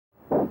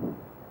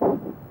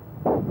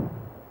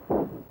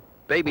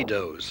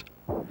BabyDoze.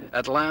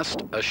 At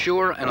last, a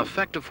sure and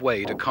effective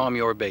way to calm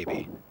your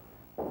baby.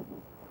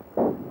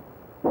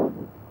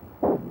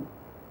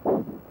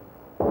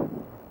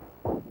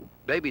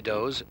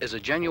 BabyDoze is a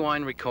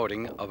genuine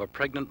recording of a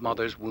pregnant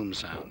mother's womb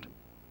sound.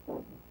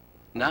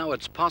 Now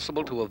it's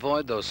possible to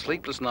avoid those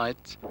sleepless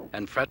nights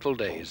and fretful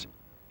days.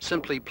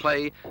 Simply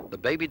play the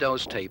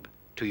BabyDoze tape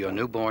to your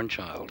newborn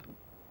child.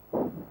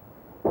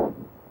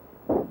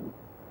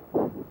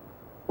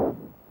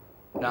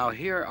 Now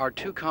here are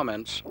two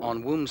comments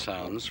on womb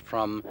sounds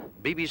from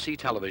BBC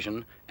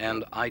television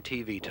and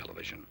ITV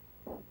television.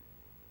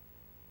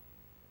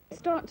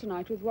 Start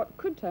tonight with what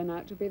could turn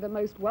out to be the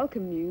most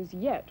welcome news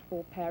yet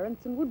for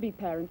parents and would-be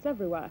parents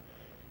everywhere.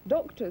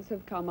 Doctors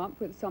have come up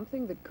with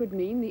something that could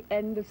mean the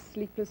end of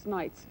sleepless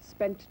nights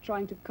spent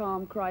trying to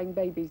calm crying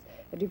babies,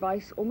 a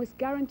device almost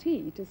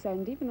guaranteed to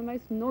send even the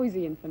most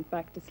noisy infant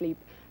back to sleep.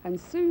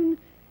 And soon,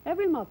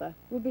 every mother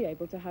will be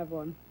able to have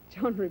one.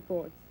 John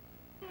reports.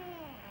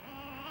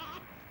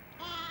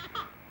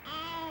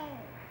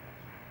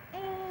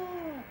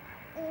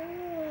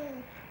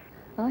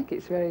 I think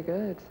it's very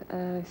good,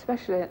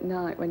 especially at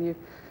night when you've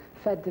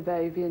fed the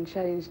baby and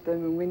changed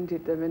them and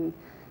winded them and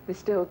they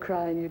still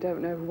cry and you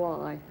don't know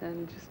why,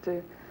 and just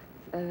to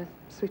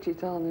switch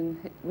it on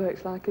and it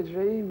works like a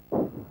dream.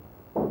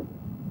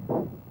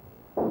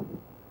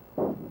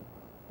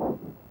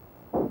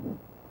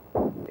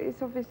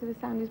 It's obviously the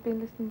sound he's been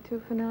listening to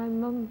for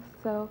 9 months,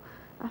 so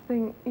I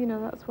think, you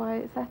know, that's why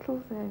it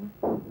settles in.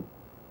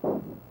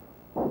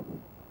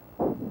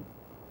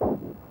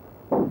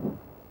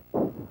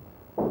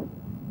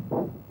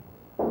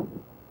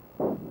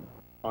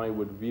 I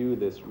would view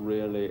this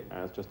really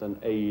as just an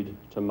aid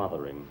to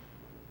mothering.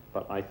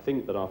 But I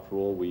think that after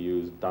all we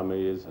use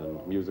dummies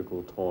and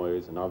musical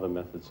toys and other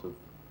methods of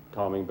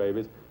calming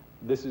babies.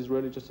 This is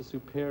really just a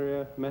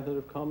superior method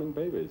of calming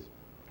babies.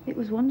 It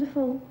was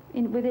wonderful.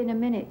 Within a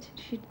minute,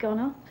 she'd gone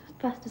off,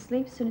 fast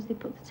asleep as soon as they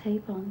put the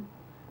tape on.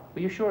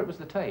 Were you sure it was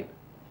the tape?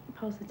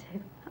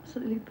 Positive,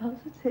 absolutely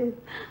positive.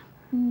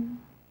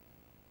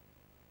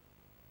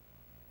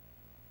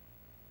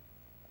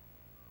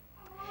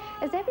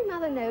 As every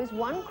mother knows,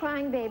 one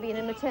crying baby in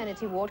a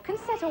maternity ward can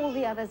set all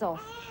the others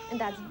off. And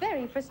that's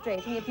very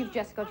frustrating if you've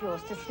just got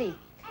yours to sleep.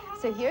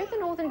 So here at the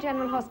Northern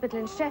General Hospital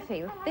in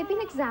Sheffield, they've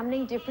been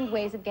examining different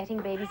ways of getting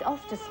babies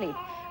off to sleep.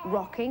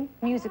 Rocking,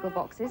 musical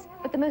boxes,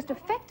 but the most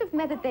effective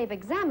method they've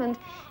examined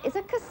is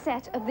a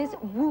cassette of this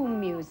womb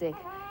music.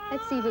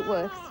 Let's see if it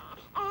works.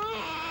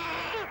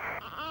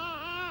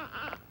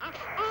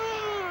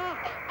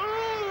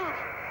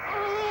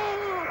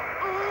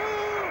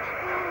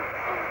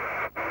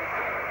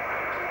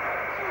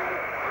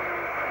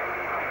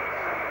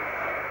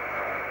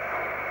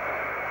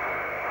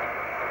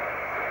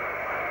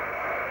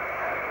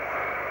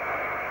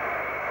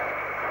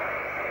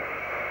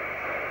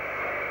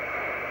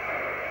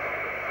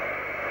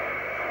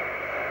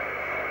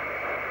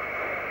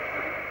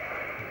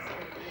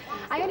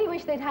 I only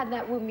wish they'd had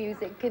that womb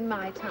music in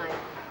my time.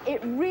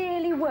 It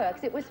really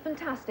works. It was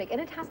fantastic, and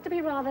it has to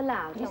be rather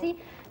loud. You see,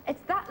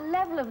 it's that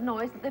level of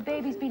noise that the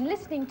baby's been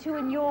listening to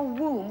in your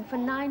womb for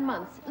 9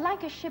 months,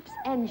 like a ship's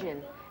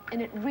engine,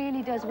 and it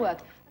really does work.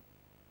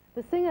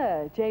 The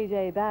singer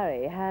J.J.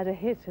 Barry had a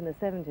hit in the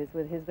 70s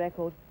with his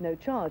record No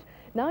Charge.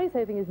 Now he's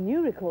hoping his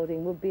new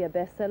recording will be a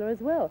bestseller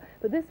as well,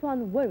 but this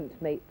one won't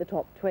make the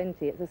top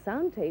 20. It's a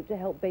sound tape to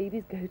help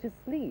babies go to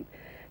sleep.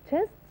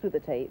 Tests with the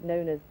tape,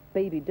 known as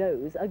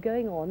BabyDoze, are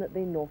going on at the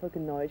Norfolk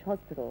and Norwich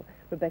Hospital.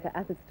 Rebecca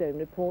Atherstone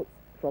reports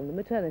from the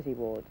maternity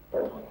ward.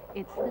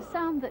 It's the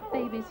sound that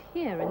babies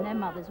hear in their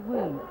mother's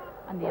womb,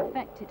 and the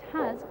effect it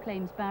has,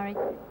 claims Barry,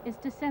 is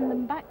to send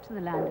them back to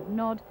the land of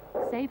Nod,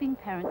 saving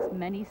parents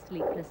many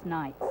sleepless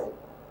nights.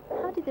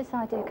 How did this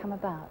idea come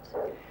about?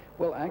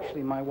 Well,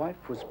 actually, my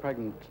wife was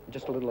pregnant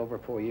just a little over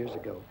 4 years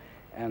ago,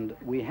 and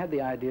we had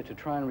the idea to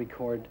try and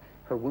record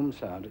her womb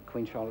sound at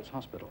Queen Charlotte's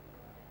Hospital.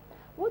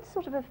 What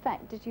sort of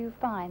effect did you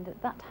find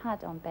that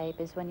had on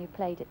babies when you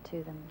played it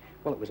to them?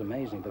 Well, it was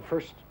amazing. The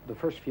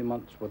first few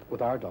months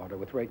with our daughter,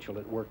 with Rachel,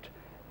 it worked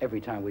every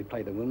time we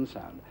played the womb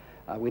sound.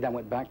 We then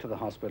went back to the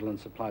hospital and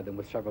supplied them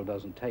with several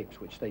dozen tapes,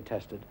 which they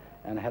tested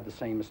and had the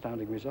same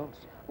astounding results.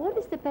 What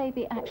is the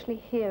baby actually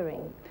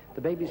hearing?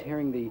 The baby's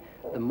hearing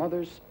the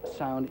mother's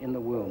sound in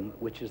the womb,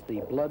 which is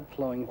the blood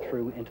flowing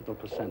through into the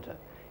placenta.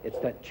 It's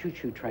that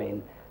choo-choo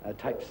train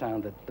type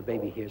sound that the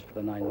baby hears for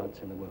the 9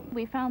 months in the womb.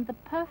 We found the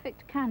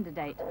perfect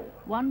candidate,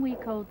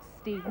 1-week-old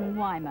Stephen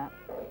Weimer.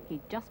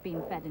 He'd just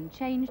been fed and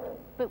changed,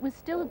 but was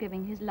still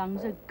giving his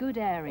lungs a good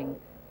airing.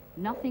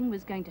 Nothing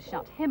was going to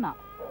shut him up.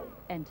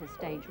 Enter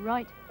stage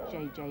right,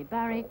 J.J.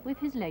 Barry with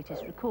his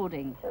latest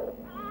recording.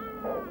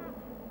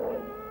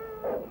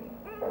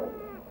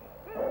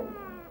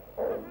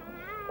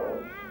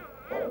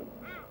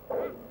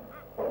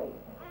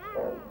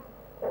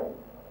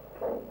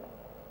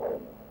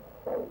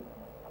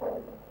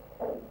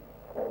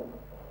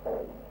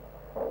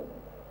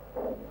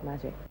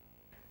 Magic.